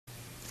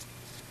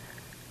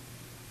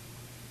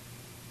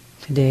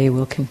Today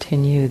we'll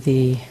continue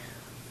the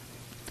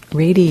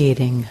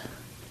radiating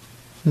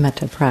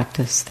metta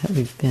practice that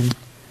we've been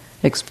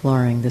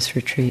exploring this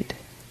retreat.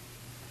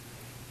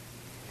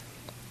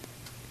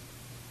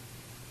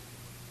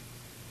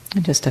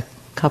 And just a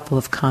couple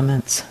of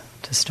comments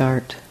to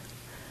start.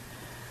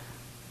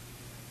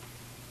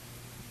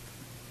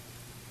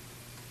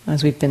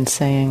 As we've been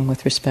saying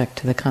with respect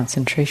to the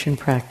concentration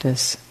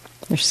practice,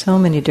 there's so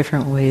many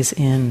different ways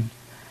in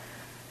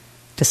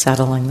to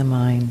settling the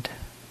mind.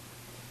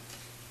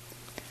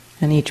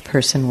 And each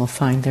person will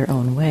find their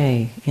own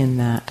way in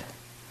that.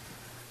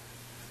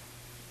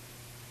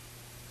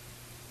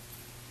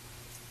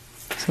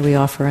 So we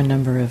offer a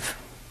number of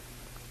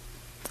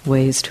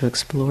ways to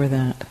explore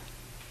that.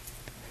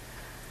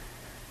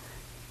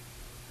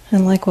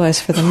 And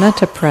likewise for the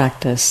metta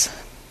practice,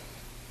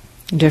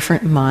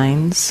 different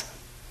minds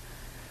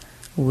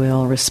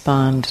will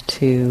respond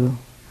to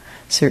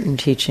certain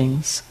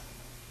teachings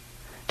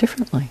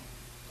differently.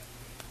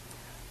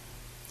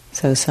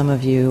 So some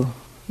of you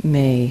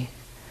may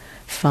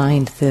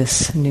find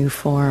this new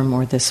form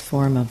or this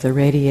form of the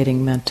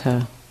radiating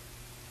metta,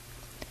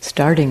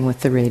 starting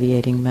with the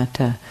radiating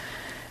metta,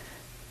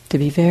 to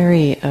be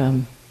very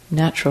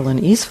natural and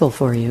easeful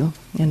for you,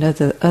 and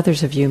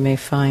others of you may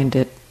find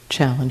it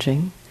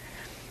challenging.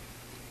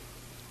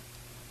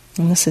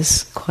 And this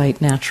is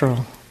quite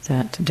natural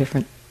that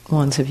different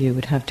ones of you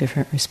would have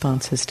different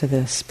responses to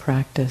this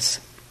practice.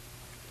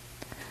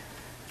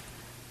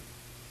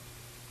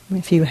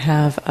 If you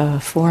have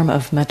a form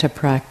of metta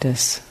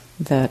practice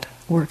that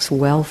works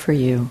well for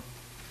you,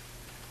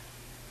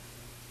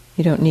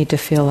 you don't need to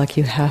feel like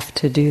you have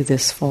to do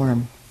this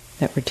form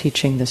that we're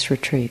teaching this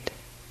retreat.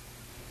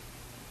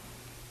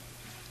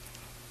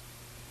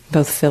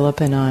 Both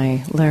Philip and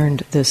I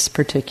learned this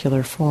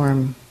particular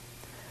form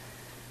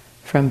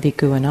from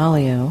Bhikkhu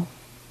Analayo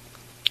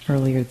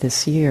earlier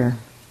this year.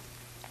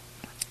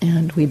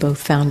 And we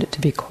both found it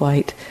to be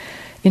quite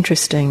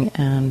interesting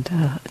and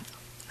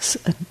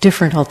a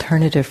different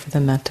alternative for the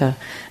metta.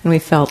 And we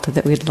felt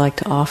that we'd like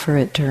to offer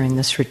it during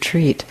this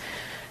retreat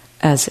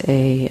as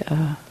a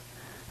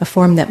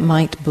form that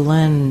might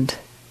blend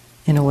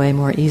in a way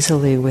more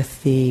easily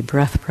with the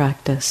breath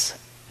practice,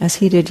 as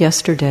he did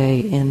yesterday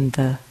in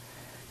the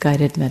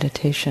guided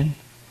meditation,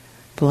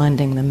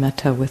 blending the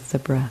metta with the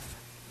breath.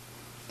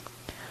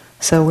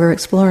 So we're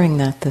exploring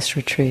that this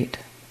retreat.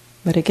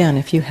 But again,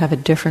 if you have a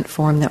different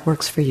form that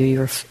works for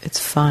you, it's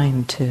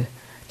fine to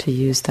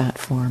use that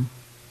form.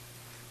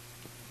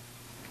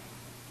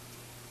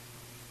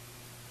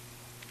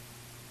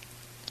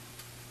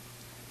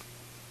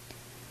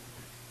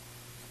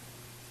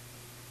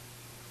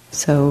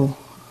 So,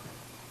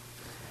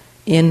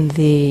 in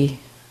the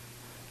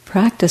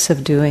practice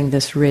of doing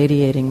this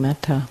radiating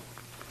metta,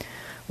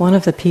 one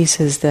of the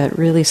pieces that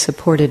really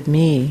supported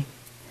me,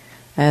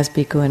 as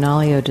Bhikkhu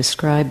Analayo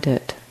described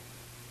it,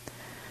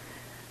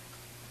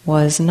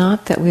 was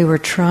not that we were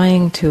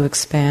trying to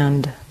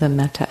expand the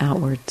metta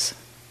outwards,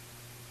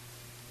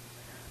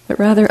 but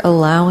rather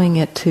allowing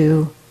it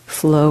to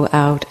flow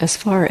out as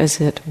far as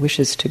it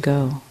wishes to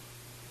go.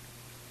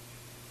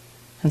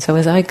 And so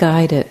as I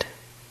guide it,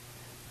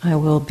 I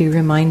will be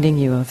reminding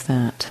you of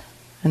that.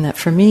 And that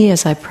for me,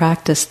 as I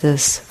practice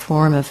this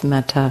form of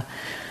metta,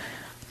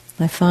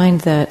 I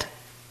find that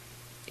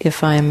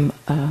if I'm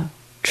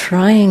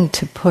trying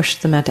to push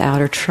the metta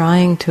out or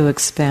trying to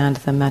expand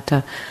the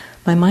metta,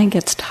 my mind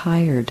gets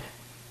tired.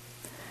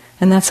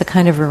 And that's a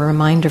kind of a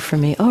reminder for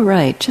me, oh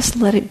right, just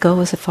let it go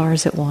as far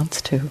as it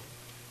wants to.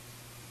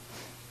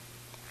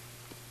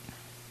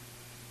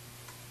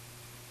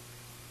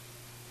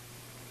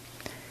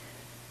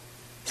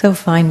 So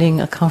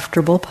finding a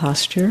comfortable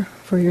posture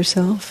for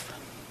yourself.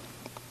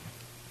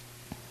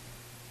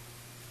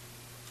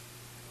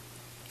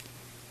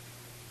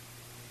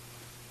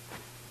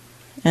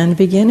 And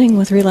beginning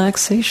with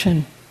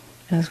relaxation,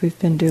 as we've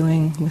been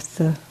doing with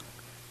the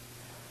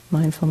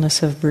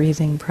mindfulness of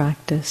breathing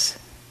practice.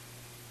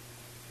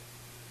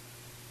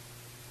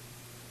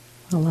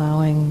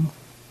 Allowing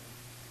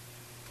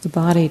the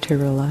body to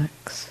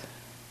relax.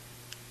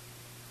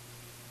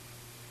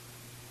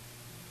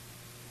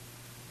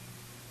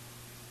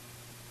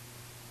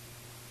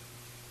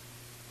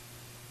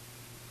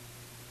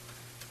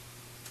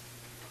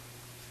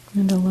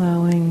 And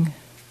allowing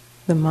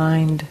the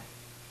mind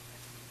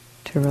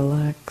to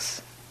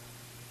relax.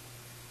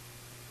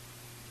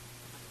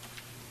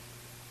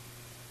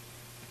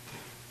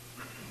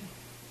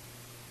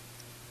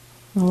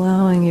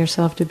 Allowing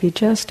yourself to be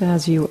just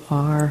as you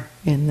are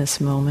in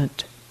this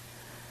moment.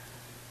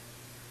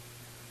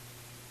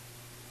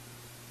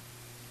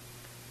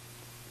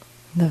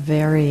 The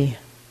very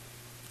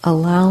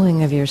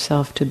allowing of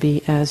yourself to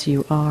be as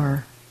you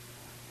are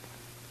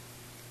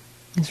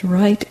is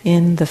right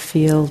in the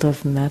field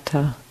of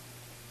metta.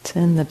 It's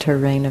in the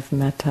terrain of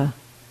metta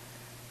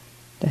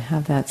to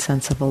have that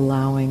sense of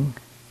allowing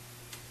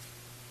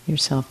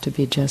yourself to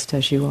be just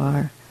as you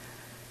are.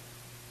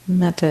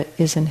 Metta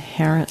is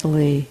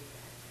inherently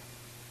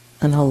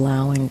an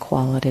allowing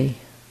quality.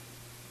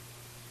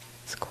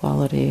 It's a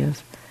quality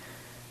of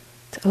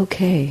It's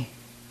okay,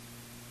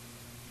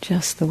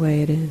 just the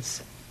way it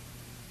is.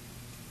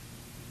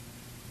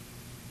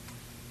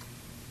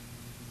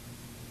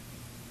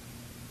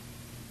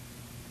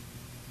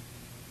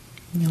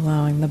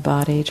 Allowing the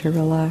body to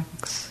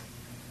relax.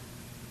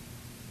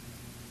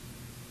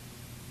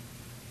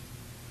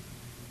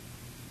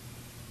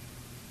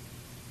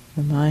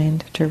 The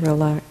mind to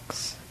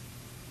relax.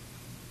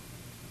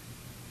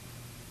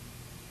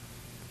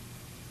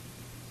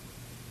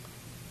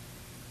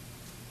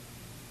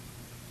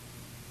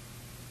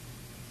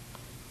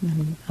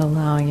 And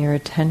allowing your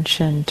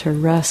attention to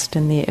rest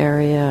in the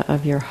area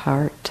of your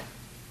heart.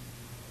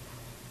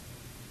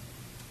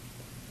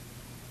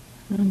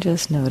 And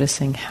just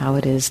noticing how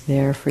it is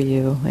there for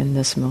you in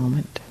this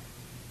moment.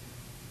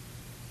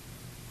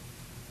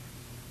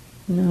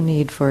 No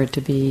need for it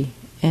to be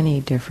any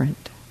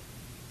different.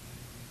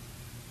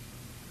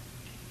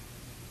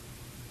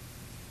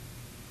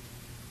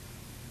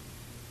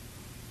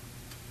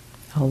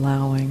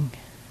 Allowing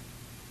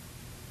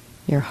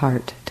your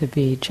heart to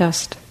be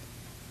just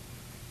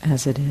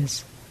as it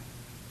is.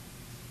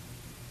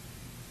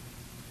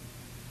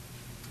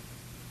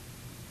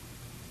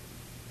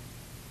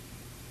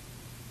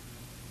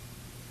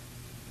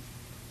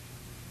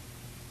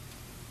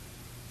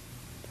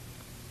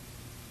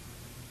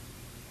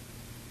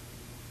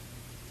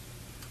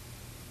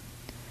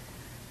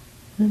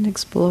 And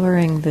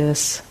exploring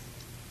this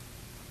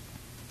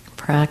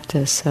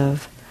practice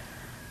of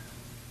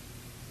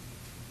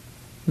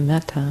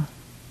Metta,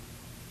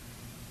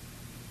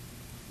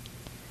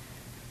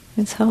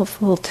 it's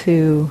helpful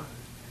to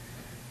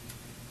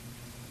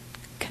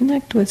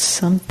connect with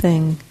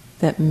something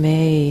that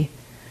may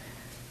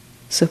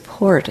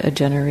support a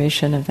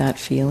generation of that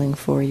feeling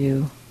for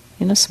you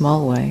in a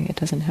small way. It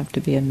doesn't have to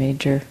be a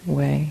major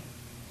way.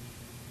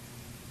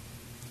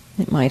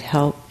 It might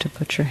help to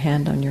put your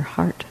hand on your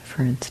heart,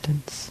 for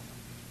instance,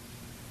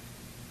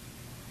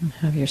 and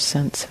have your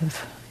sense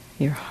of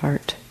your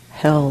heart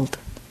held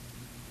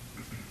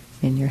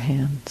in your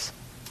hands.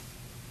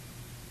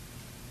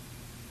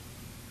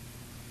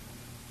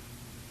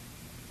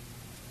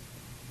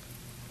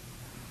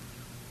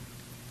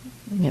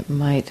 It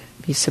might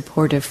be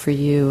supportive for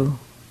you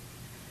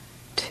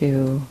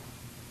to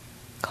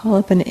call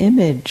up an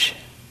image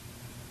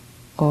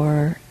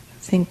or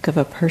think of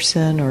a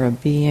person or a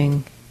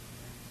being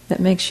that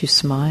makes you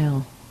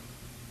smile.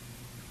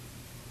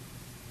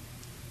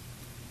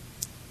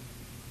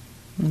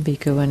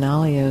 Bhikkhu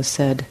Analio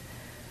said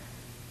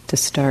to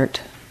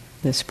start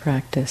this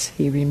practice,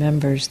 he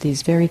remembers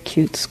these very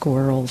cute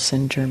squirrels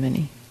in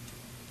Germany.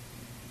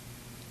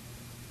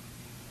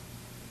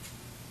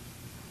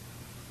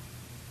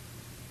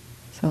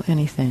 So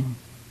anything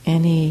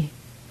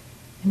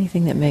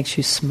that makes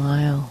you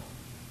smile.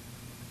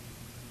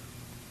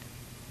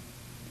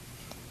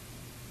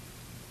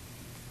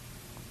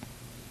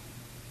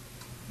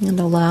 And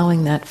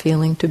allowing that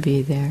feeling to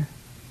be there.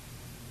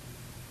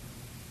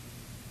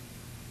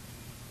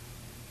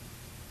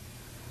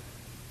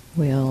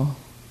 We'll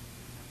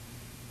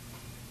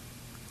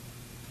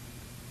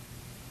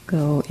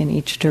go in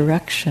each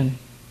direction,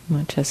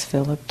 much as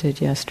Philip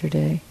did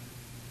yesterday.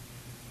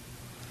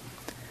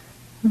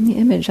 And the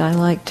image I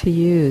like to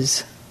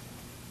use,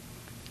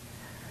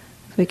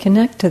 if we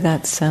connect to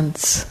that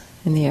sense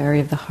in the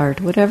area of the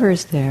heart, whatever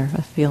is there,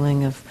 a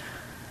feeling of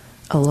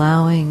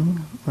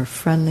allowing or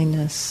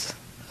friendliness,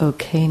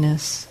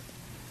 okayness,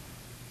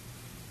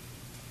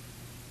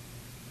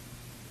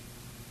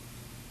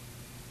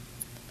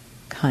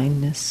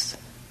 kindness,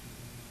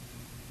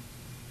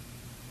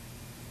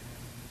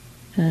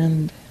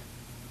 and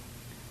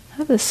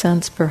have a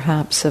sense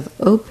perhaps of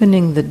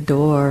opening the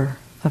door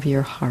of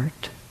your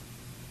heart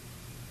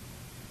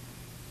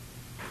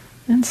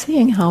and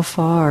seeing how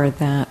far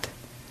that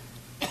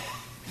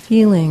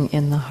feeling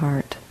in the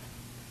heart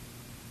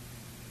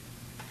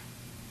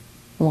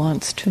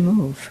wants to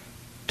move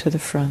to the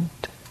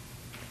front.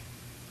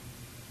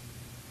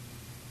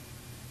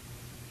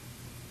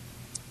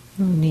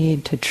 No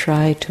need to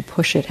try to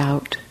push it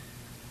out,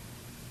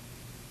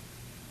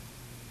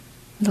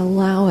 but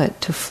allow it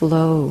to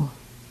flow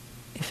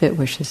if it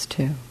wishes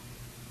to.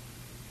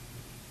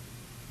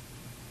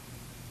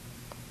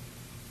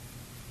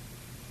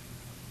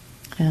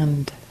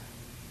 And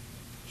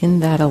in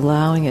that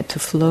allowing it to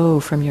flow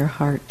from your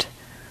heart,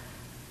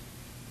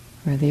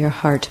 or your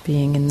heart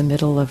being in the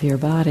middle of your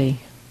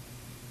body,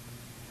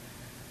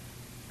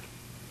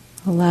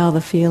 allow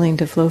the feeling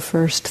to flow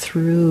first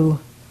through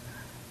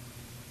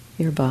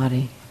your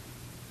body,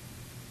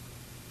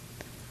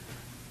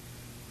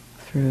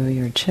 through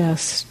your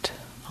chest,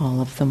 all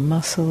of the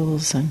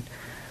muscles and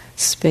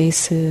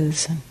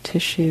spaces and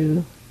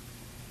tissue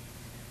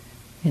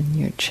in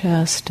your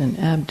chest and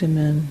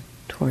abdomen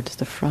towards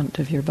the front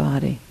of your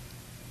body.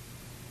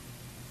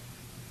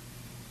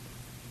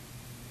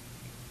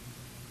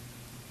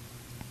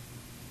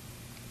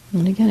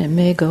 And again, it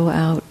may go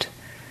out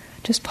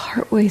just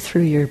partway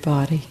through your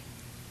body,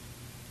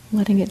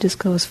 letting it just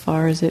go as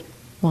far as it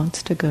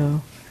wants to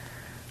go,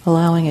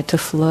 allowing it to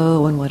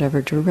flow in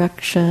whatever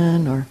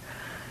direction or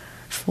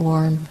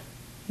form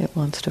it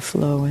wants to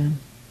flow in.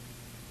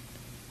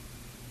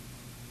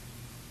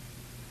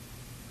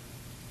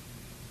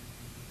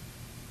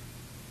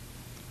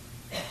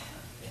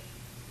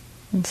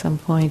 At some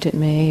point it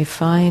may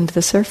find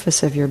the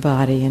surface of your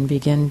body and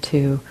begin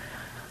to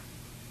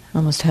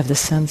almost have the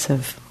sense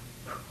of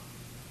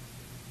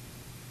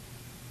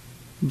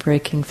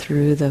breaking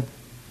through the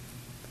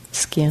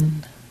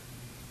skin,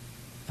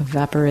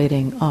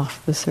 evaporating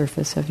off the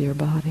surface of your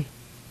body.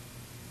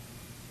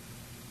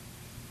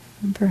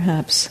 And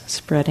perhaps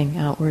spreading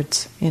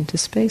outwards into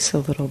space a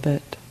little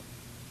bit.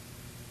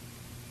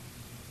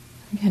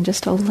 Again,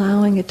 just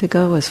allowing it to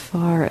go as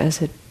far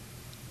as it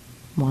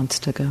wants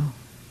to go.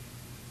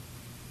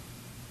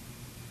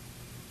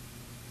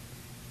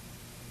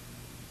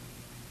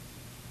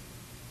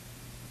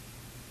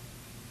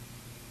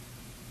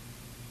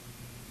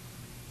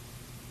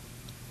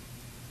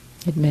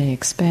 It may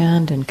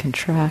expand and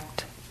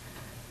contract.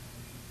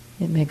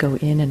 It may go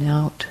in and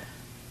out.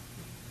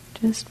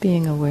 Just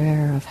being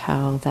aware of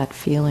how that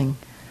feeling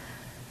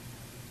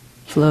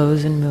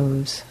flows and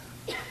moves.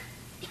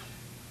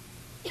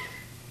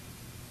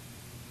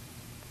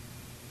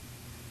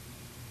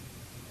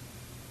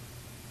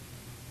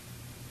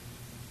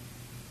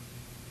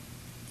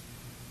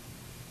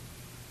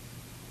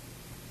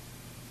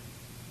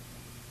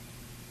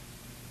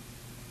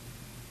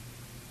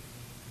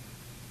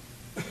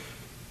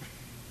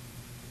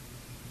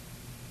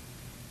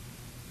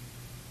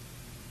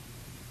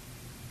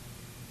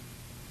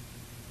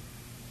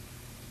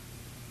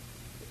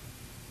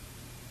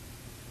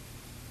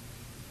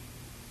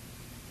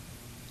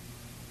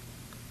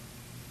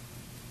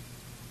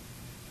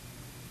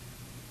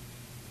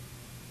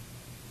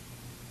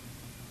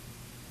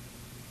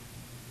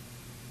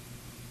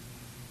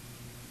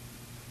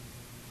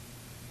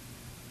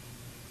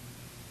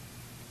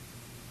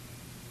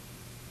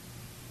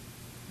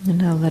 And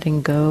now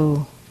letting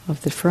go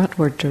of the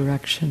frontward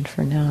direction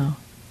for now.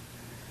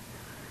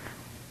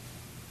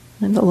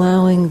 And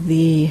allowing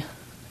the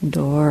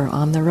door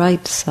on the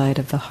right side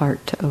of the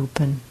heart to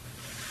open.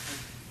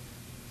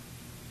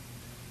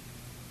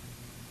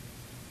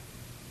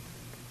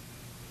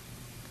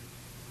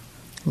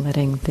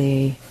 Letting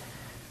the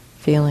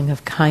feeling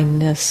of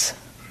kindness,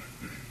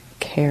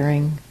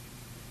 caring,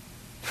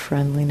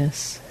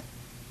 friendliness,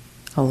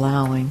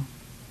 allowing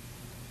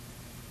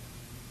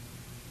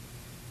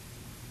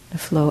to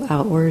flow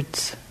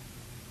outwards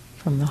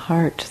from the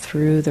heart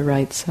through the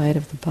right side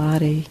of the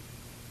body,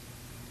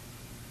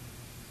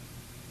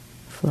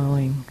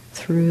 flowing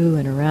through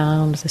and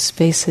around the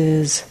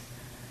spaces,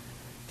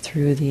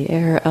 through the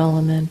air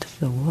element,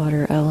 the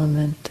water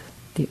element,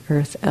 the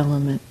earth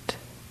element,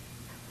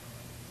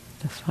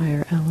 the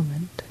fire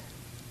element,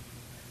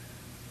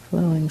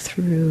 flowing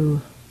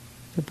through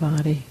the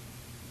body.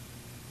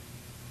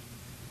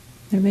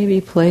 There may be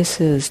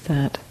places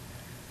that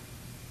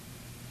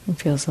it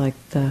feels like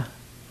the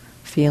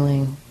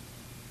feeling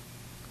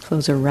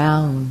flows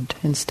around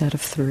instead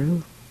of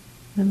through,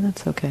 and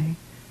that's okay.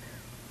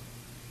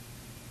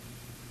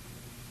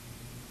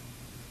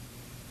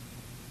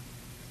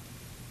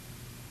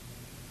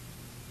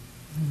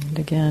 And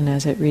again,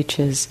 as it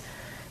reaches,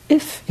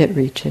 if it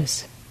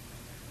reaches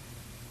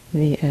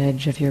the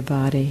edge of your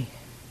body,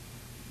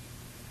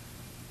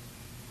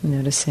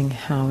 noticing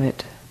how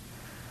it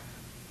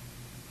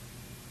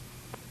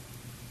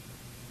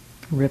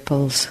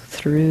ripples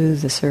through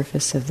the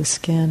surface of the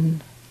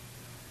skin,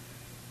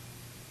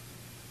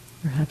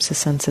 perhaps a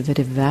sense of it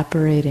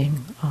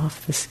evaporating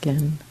off the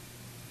skin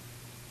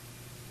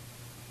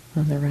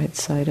on the right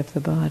side of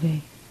the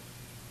body,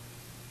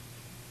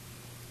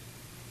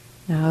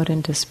 out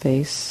into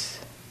space,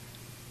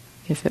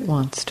 if it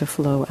wants to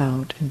flow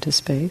out into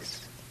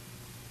space.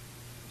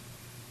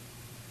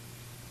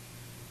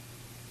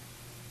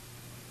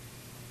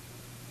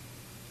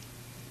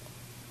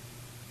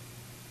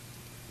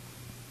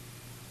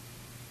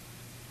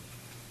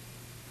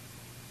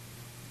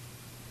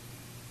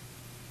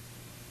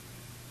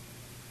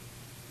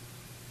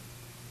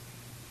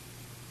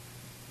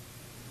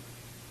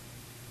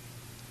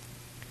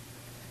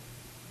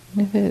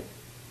 If it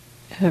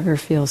ever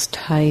feels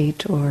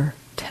tight or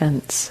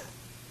tense,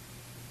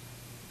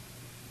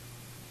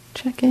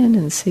 check in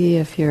and see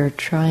if you're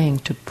trying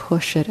to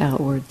push it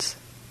outwards.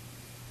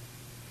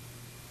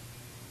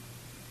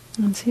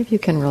 And see if you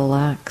can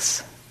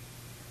relax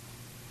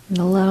and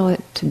allow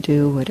it to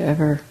do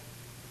whatever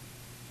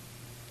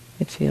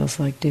it feels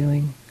like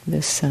doing,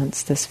 this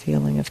sense, this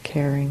feeling of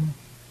caring.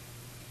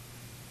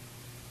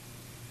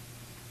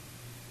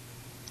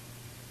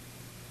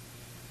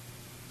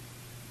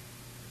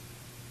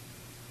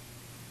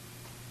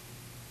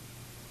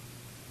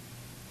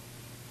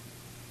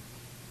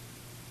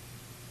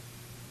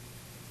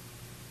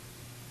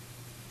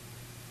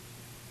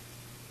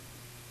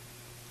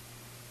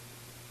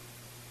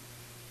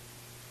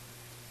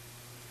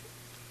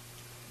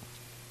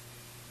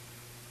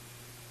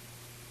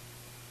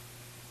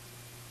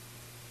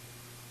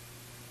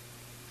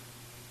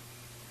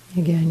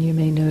 Again, you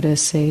may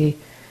notice a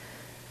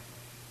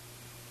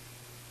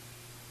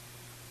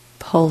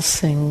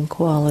pulsing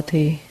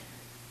quality.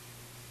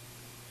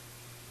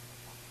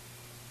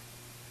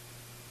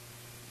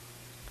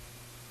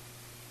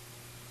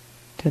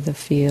 To the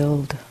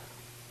field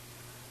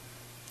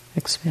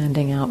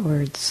expanding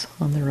outwards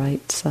on the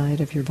right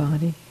side of your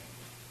body.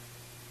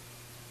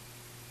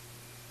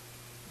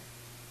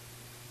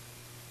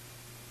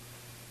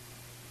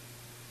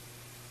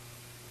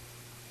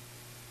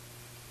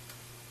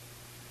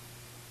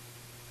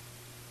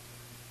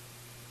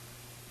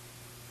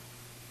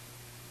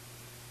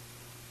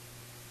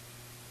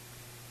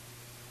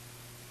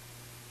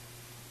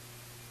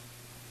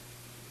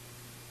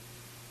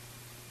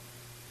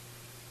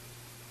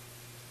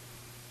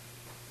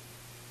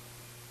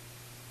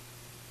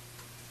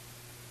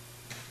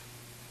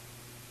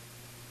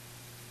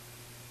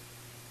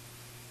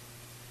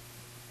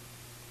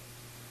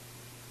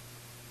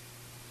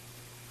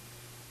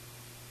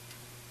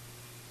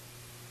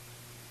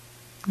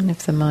 And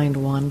if the mind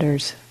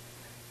wanders,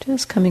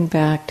 just coming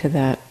back to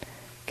that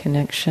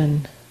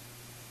connection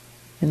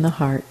in the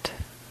heart.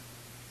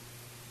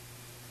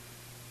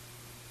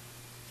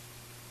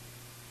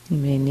 You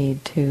may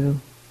need to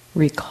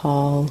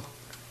recall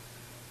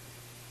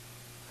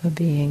a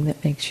being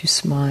that makes you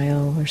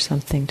smile or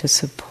something to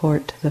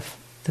support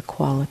the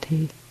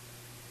quality.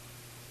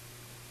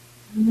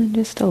 And then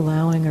just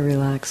allowing a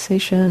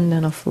relaxation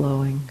and a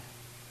flowing.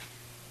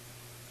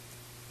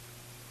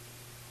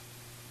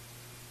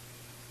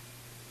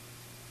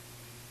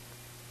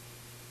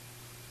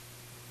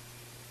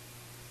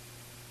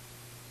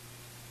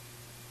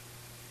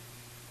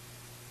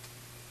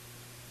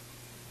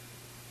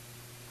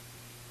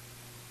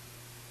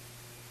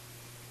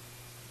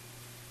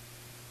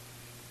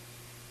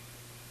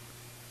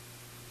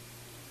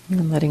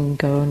 And letting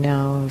go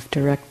now of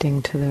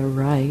directing to the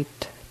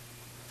right.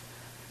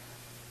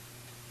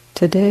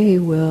 Today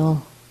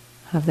we'll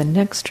have the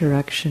next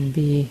direction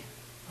be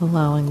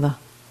allowing the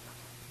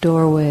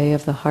doorway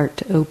of the heart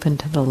to open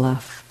to the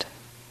left.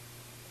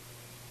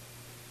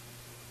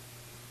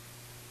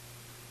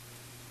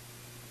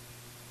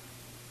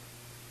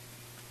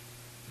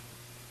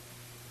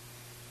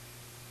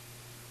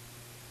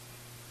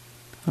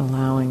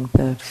 Allowing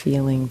the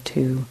feeling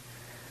to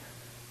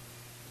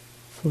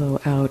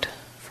flow out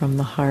from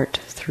the heart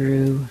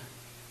through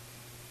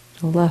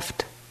the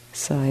left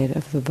side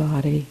of the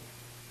body.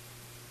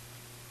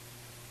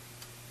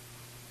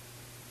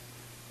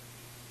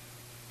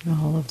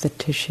 All of the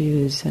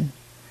tissues and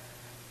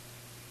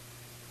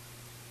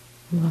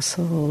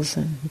muscles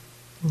and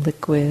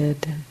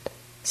liquid and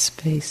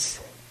space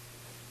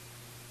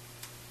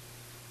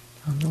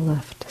on the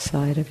left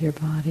side of your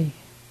body.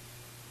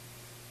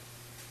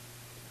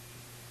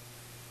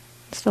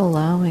 Just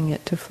allowing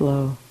it to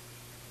flow,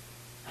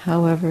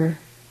 however,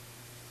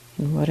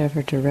 in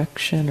whatever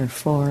direction or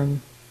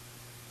form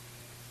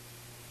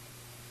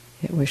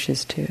it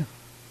wishes to.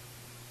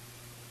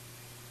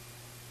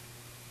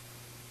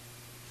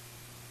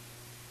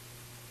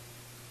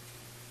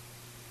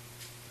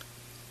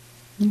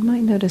 You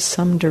might notice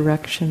some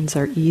directions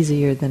are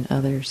easier than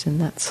others, and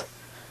that's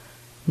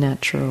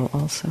natural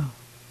also.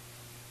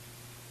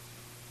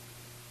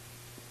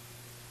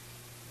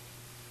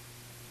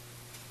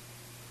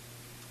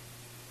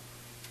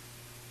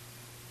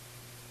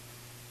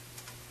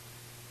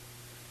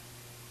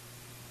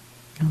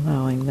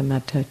 Allowing the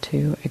metta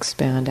to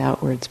expand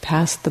outwards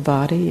past the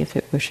body if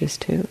it wishes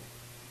to,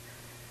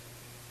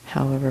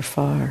 however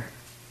far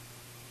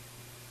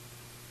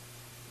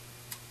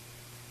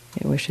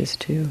it wishes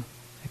to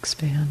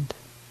expand.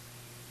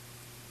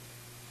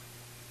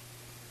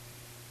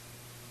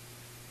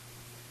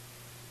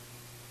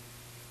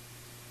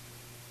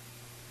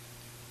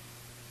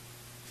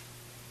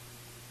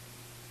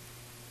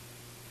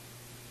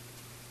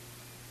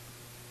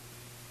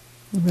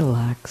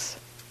 Relax.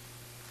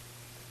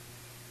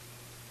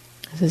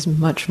 This is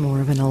much more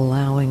of an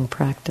allowing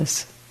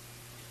practice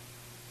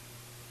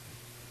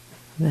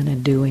than a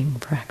doing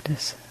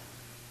practice.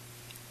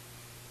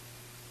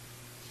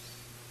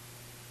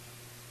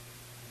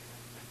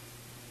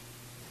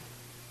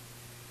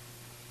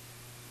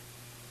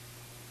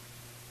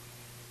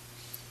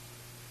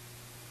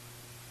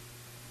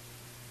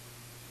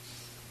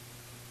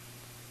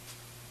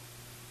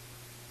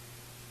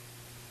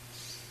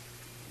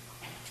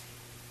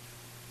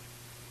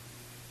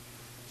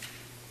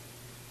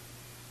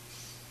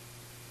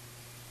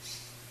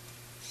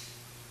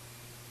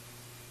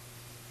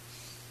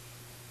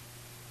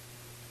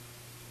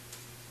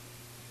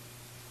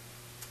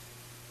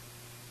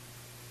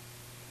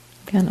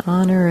 Can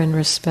honor and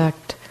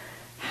respect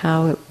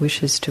how it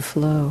wishes to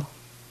flow,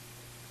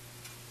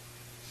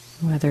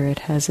 whether it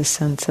has a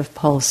sense of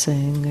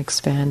pulsing,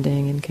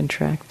 expanding, and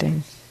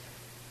contracting.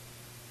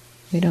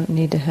 We don't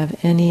need to have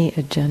any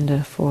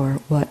agenda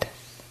for what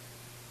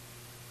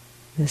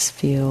this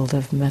field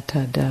of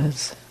metta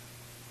does.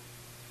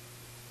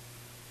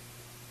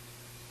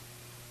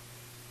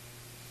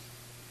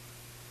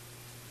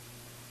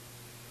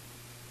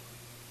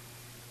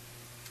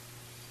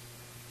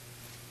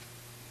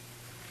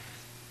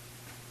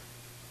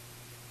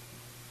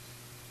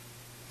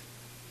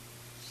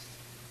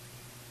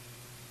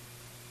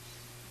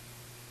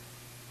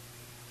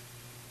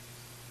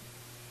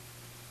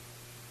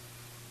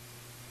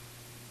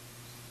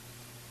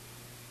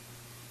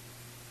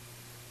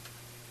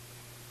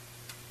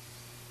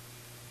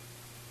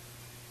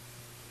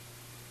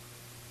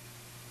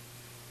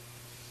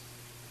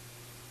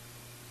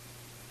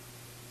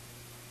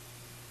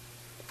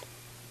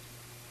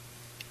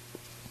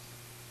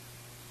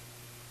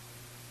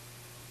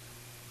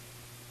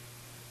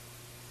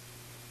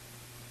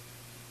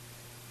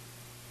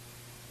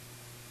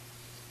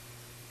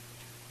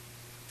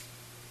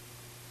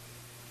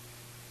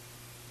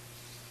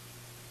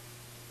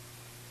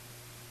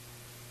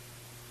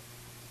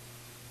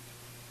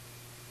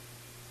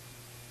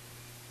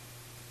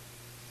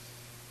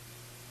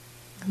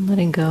 And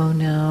letting go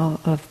now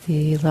of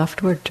the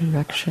leftward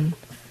direction.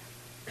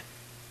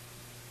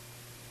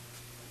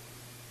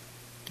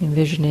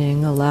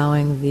 Envisioning,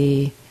 allowing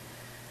the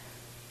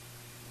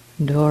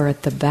door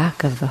at the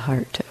back of the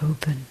heart to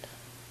open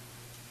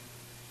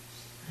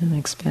and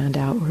expand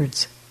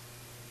outwards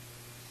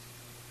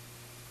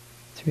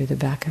through the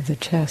back of the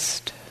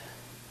chest,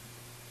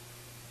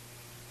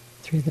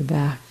 through the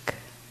back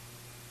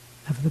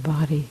of the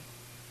body.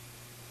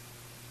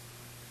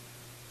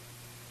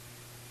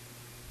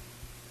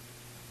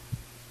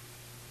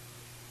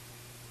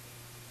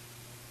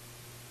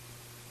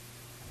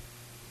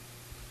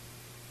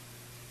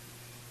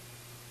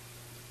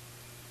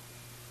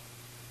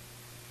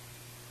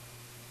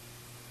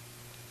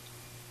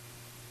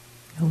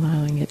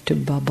 Allowing it to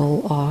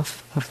bubble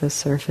off of the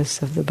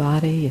surface of the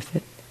body if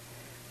it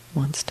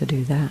wants to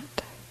do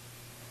that.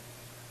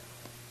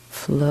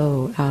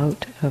 Flow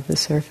out of the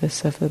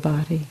surface of the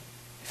body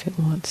if it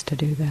wants to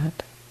do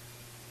that.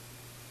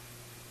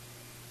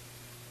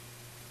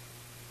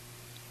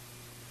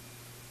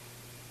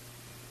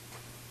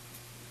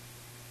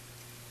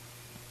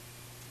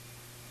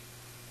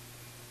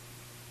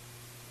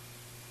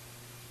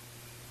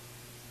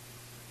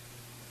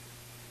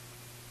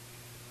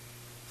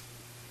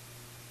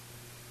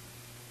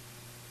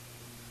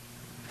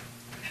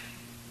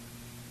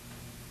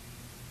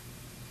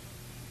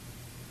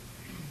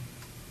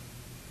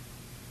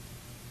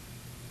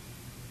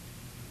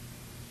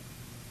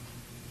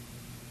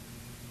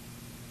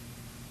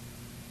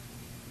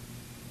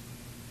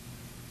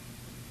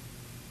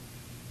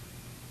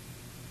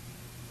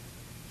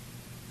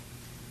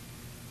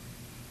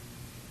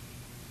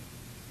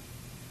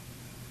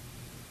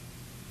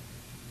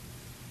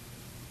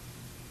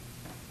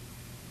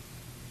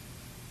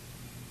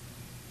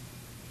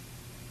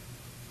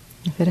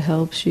 If it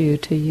helps you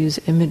to use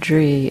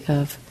imagery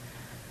of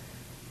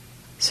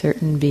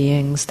certain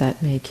beings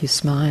that make you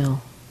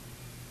smile,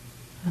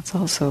 that's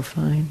also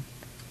fine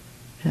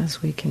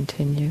as we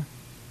continue,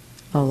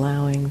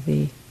 allowing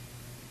the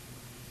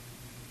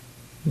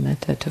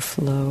metta to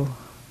flow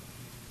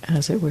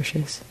as it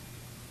wishes.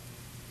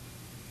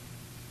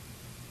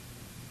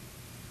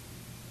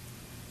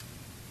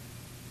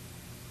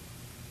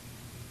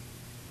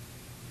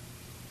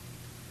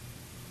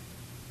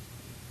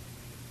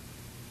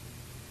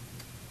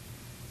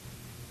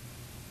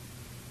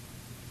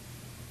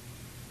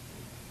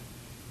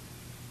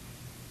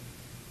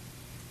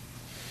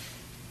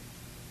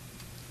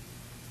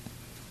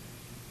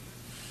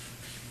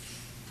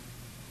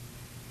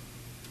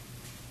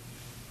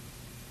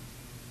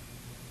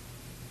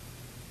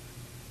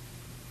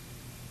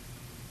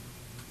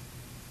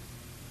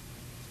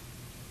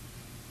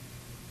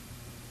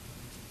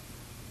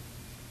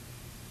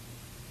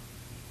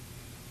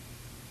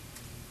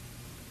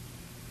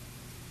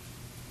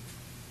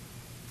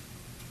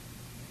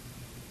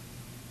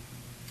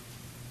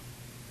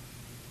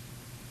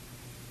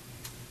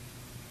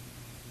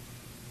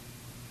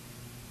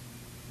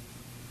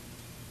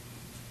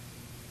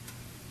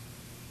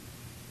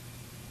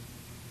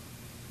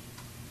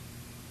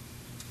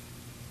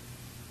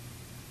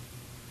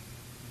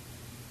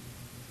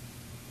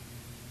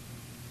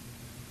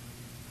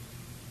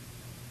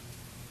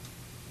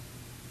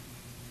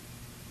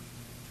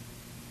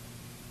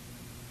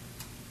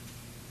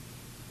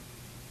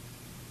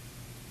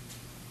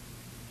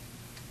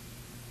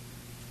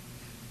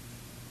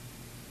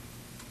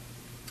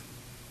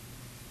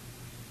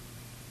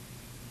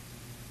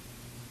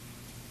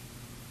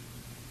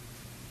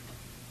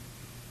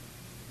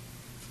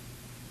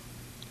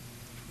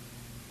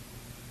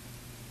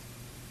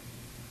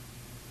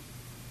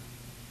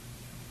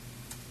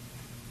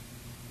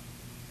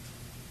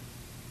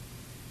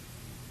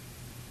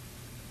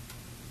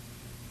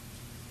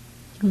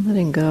 And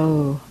letting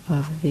go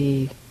of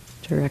the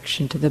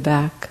direction to the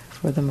back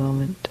for the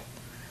moment.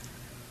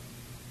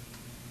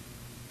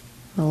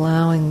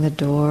 Allowing the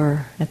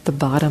door at the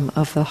bottom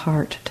of the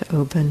heart to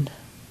open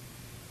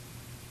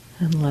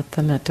and let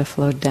the metta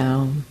flow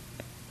down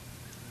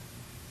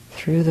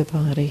through the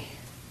body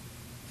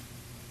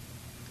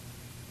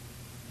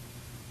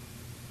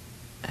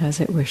as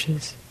it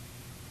wishes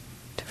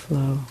to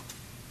flow.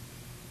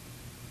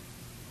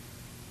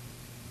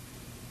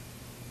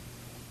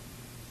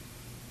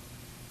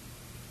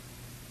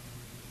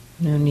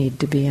 No need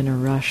to be in a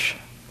rush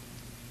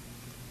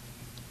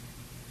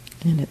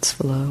in its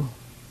flow.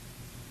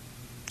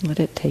 Let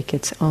it take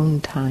its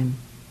own time.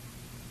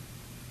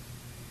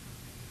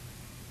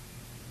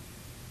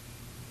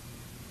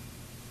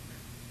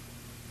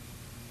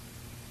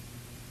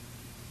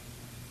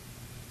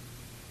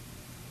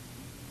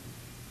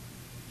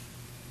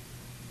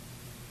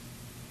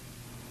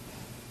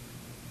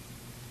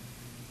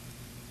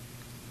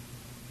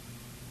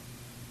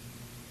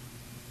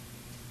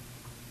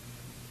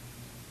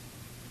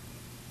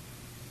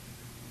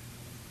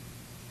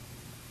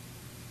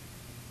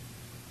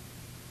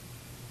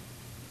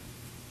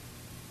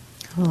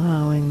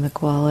 Allowing the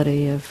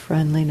quality of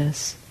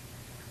friendliness,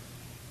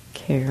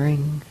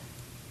 caring,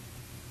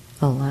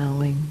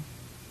 allowing,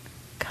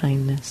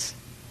 kindness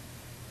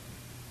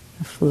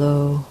a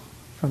flow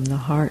from the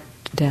heart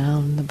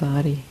down the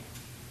body.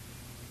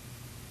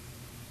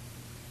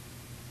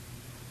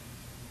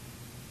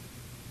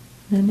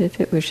 And if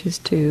it wishes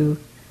to,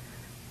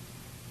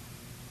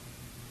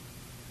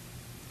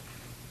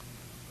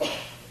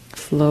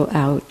 flow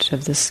out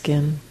of the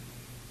skin.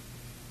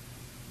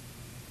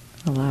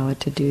 Allow it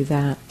to do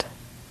that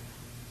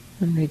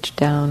and reach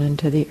down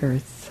into the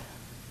earth,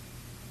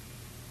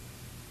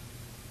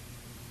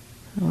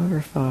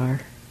 however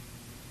far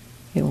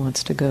it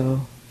wants to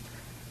go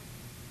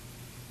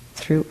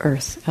through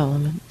earth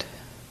element.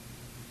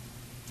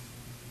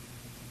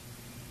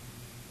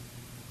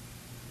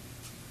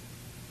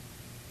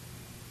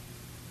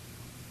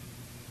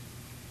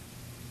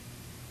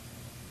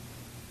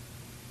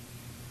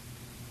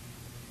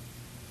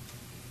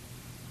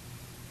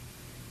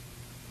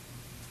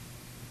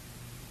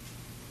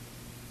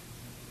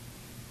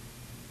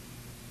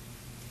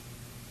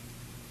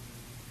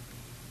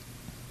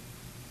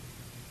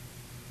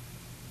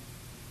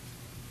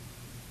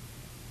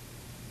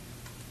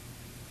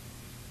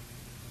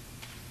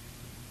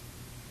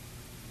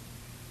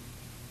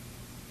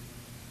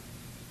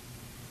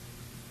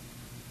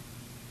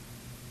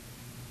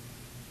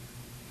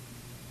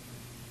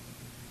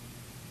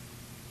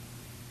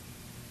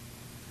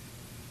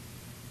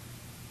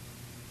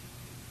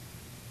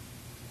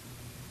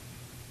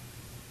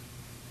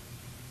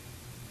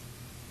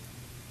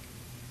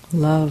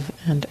 Love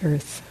and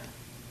earth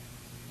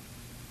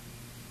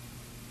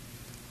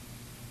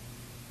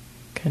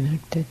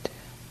connected.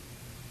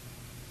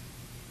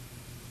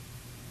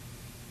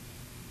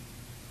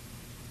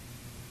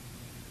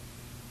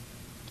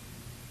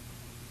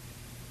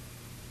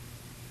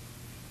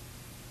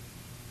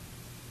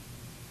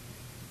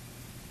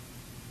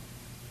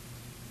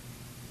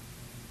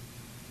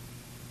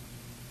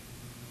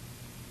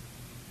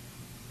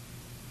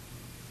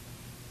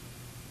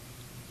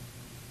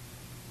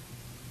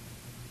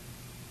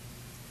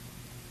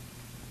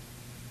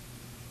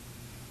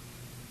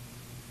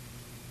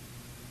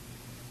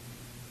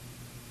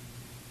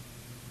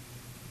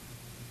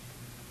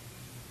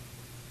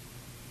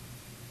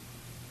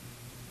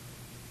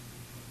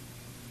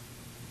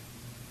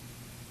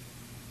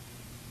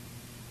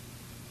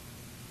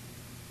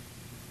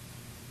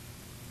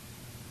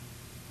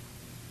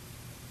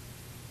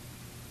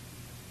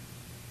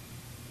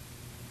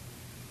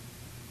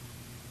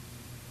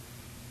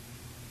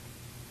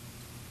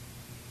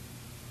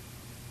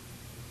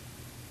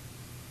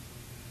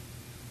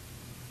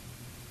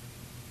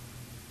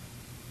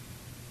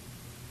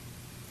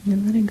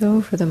 And letting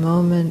go for the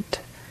moment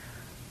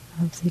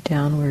of the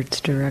downwards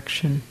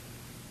direction.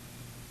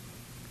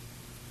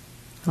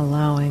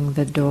 Allowing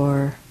the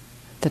door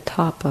at the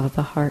top of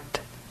the heart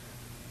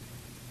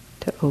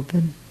to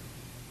open.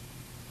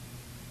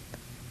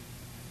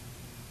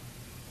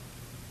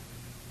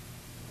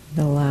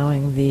 And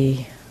allowing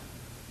the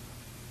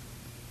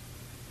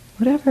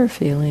whatever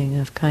feeling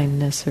of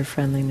kindness or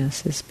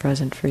friendliness is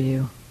present for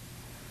you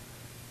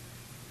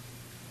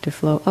to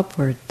flow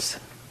upwards.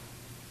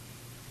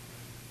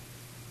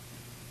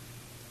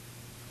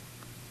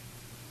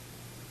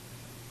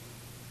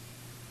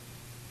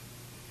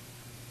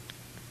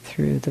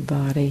 Through the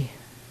body,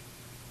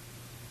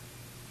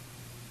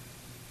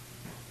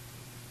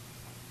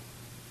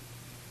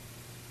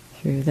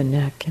 through the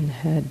neck and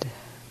head,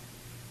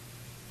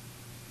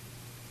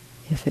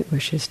 if it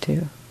wishes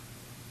to.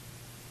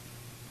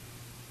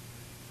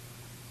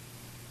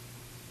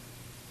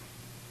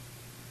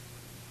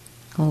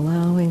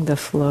 Allowing the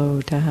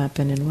flow to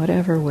happen in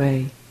whatever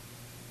way.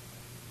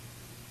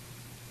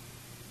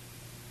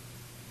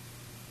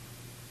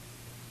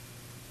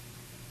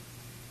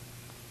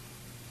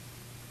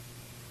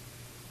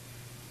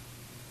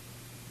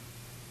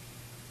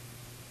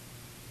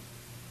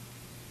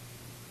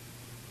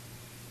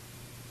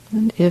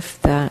 And if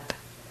that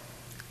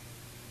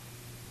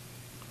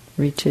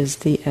reaches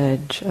the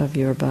edge of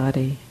your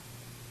body,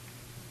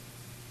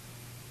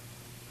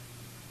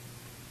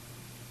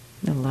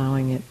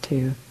 allowing it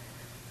to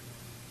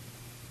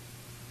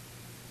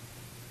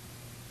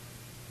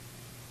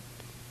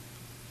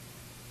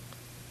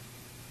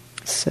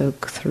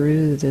soak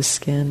through the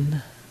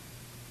skin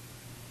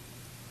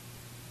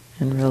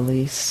and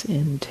release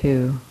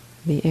into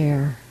the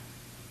air.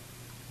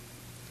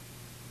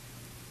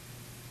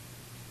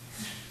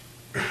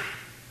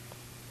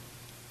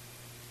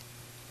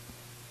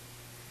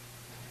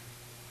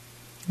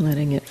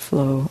 Letting it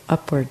flow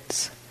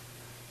upwards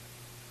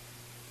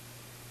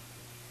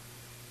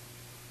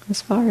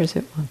as far as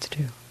it wants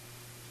to.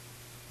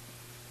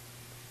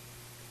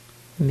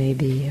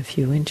 Maybe a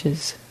few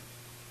inches.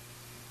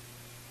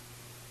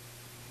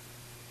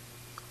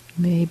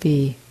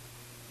 Maybe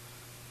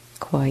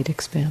quite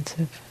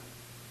expansive.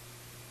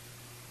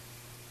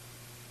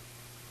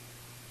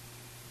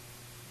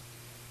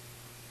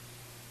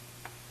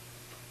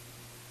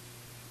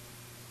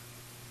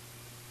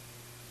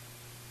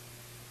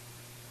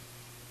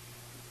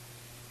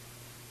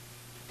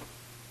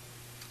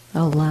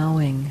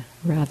 Allowing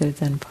rather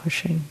than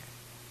pushing.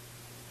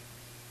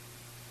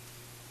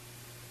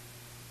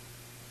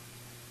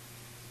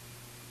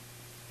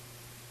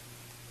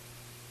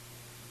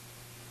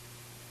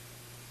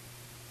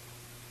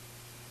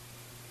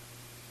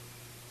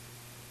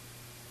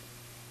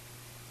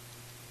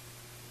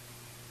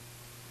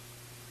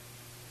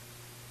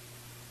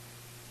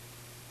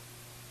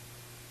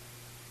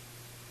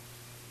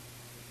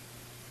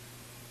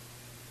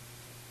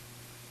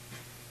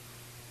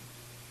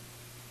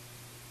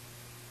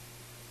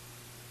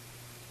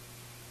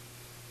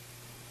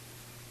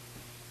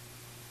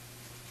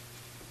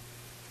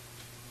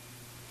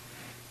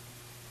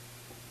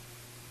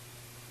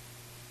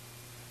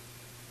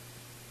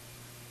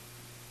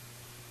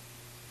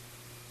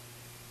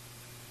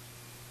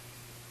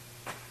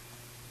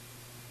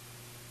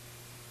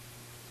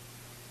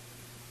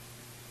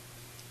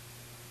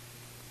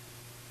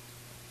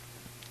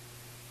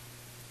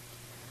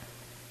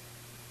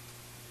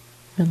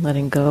 And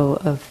letting go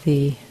of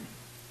the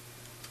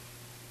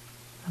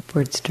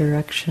upwards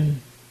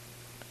direction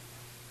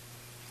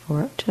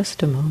for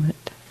just a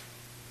moment.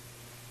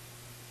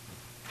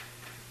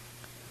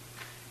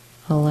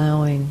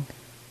 Allowing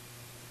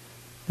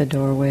the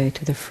doorway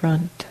to the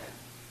front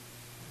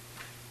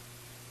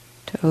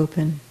to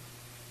open,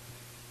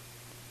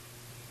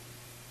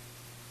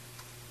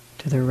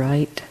 to the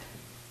right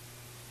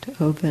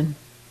to open,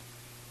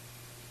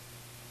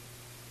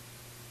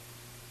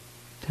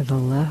 to the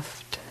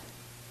left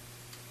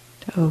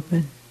to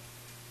open,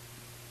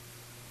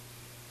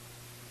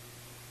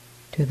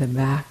 to the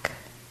back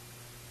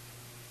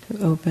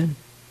to open,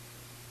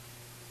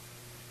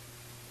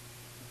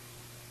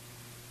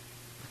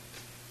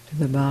 to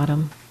the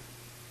bottom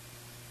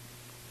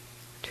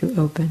to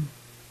open,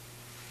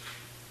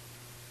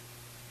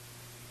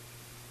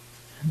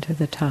 and to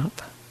the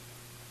top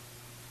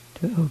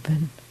to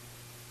open.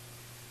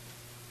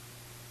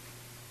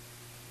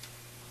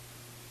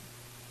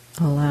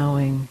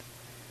 Allowing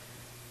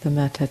the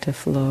metta to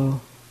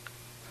flow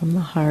from the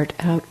heart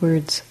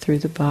outwards through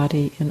the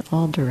body in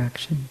all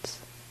directions.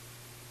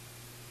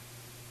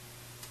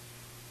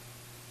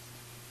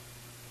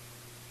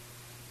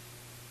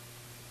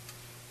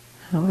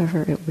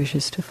 However it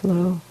wishes to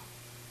flow,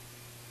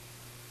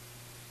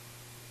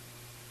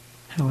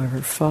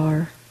 however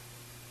far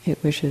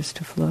it wishes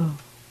to flow.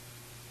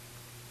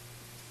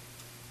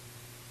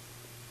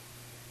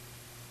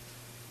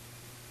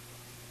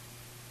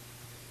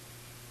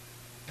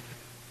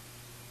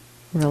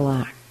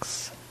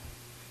 Relax.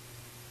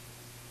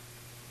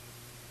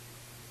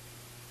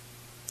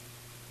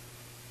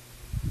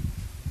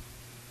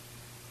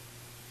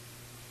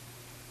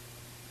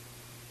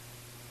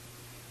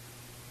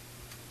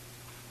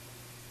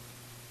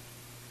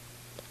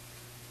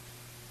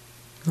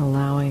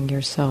 Allowing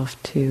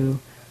yourself to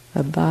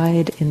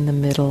abide in the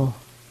middle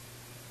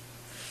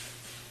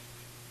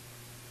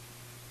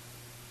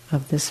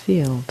of this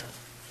field.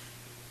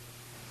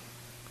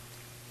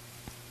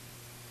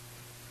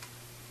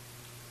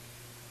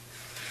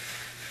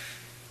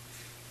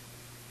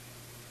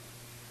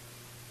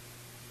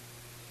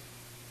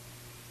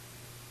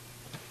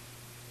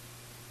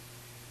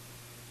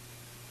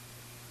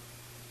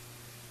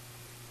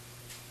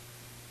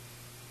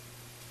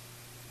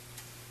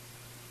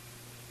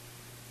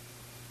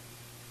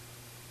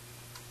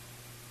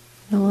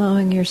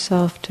 Allowing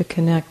yourself to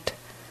connect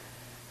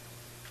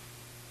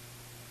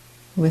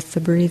with the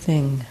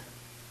breathing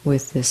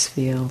with this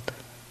field.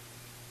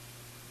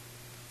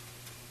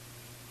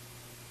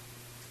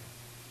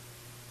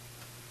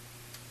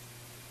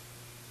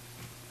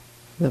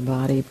 The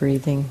body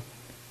breathing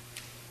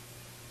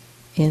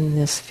in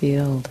this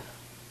field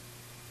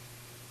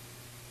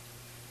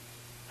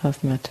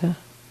of metta.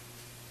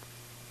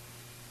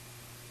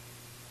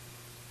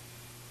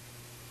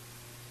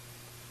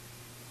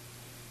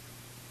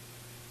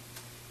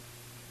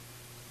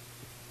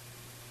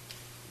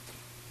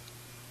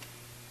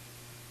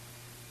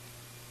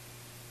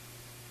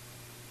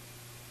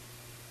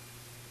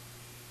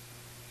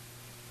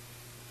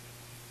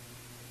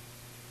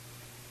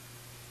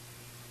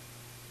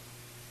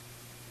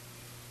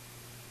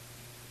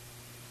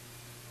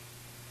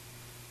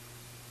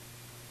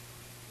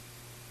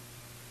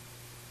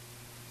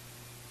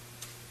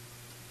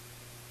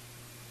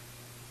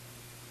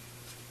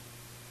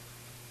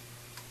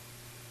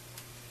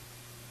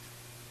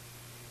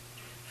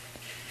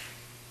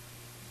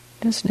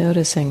 Just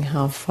noticing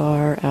how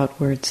far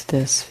outwards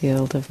this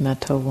field of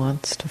metta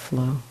wants to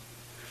flow.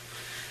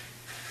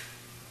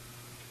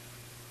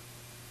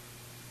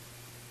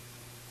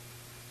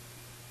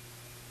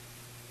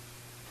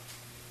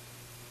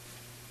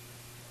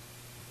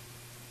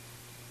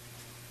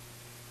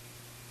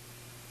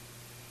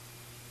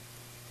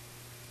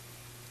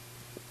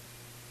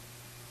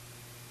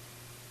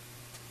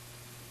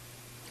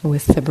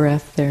 With the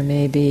breath, there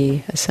may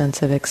be a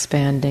sense of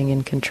expanding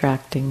and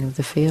contracting of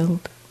the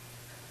field.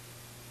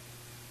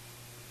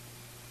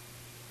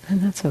 And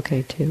that's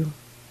okay too.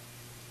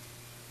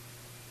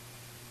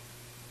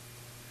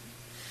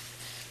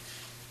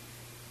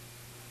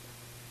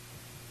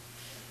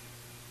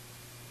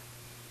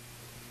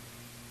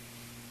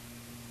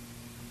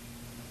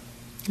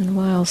 And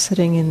while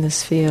sitting in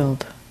this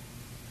field,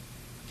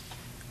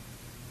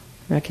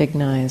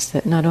 recognize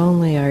that not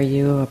only are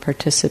you a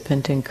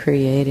participant in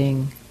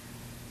creating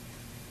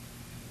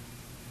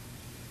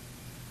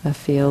a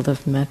field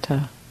of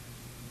metta,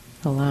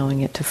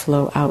 allowing it to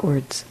flow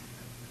outwards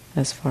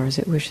as far as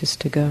it wishes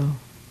to go.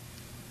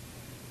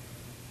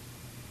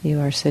 You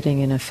are sitting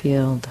in a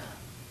field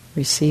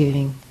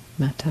receiving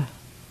metta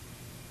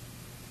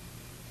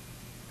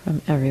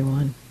from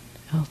everyone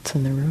else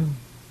in the room.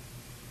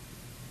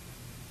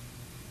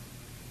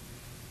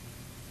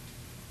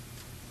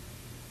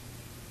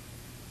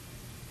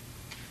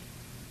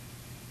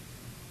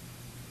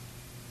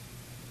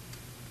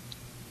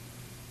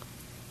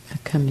 A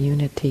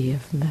community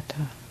of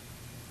metta.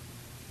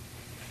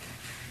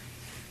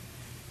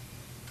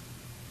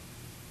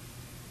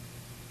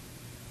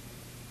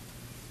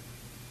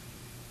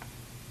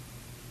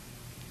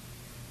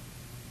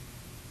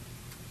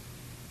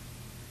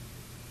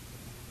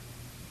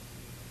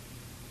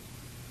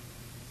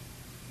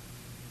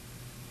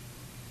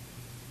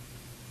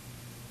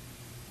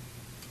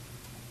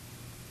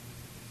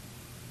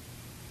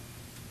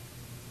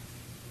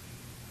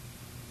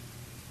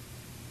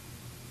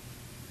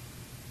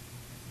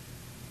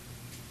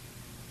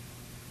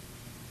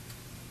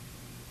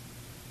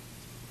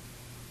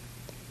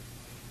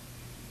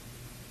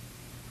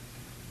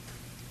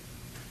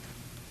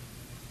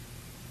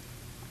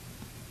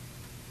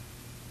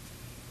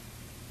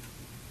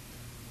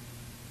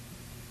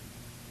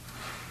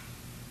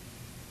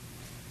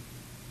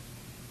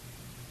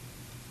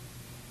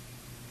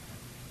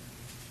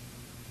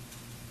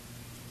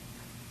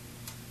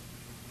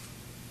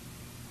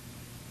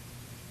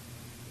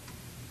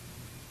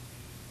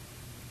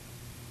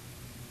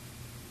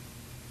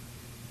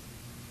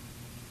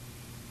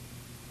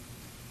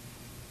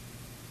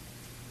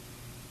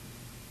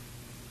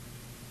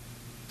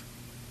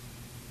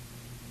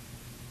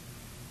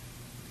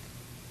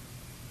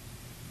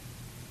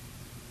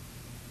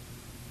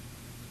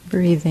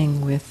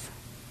 breathing with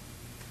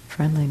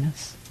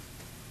friendliness,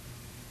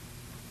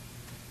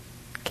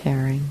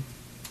 caring,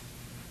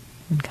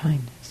 and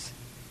kindness.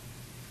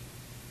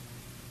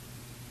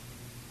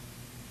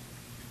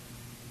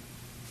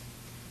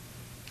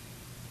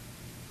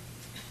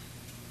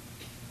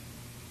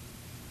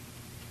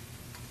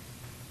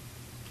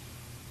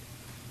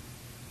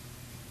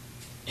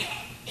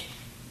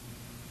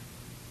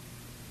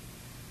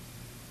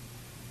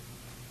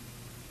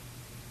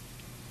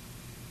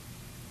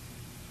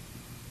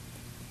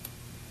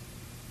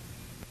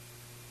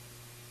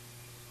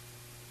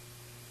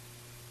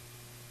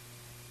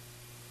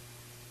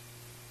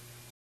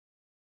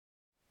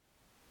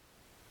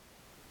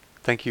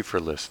 Thank you for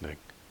listening.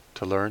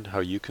 To learn how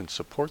you can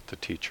support the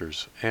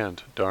teachers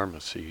and Dharma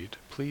Seed,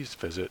 please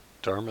visit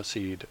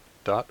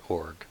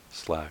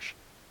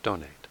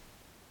dharmaseed.org/donate.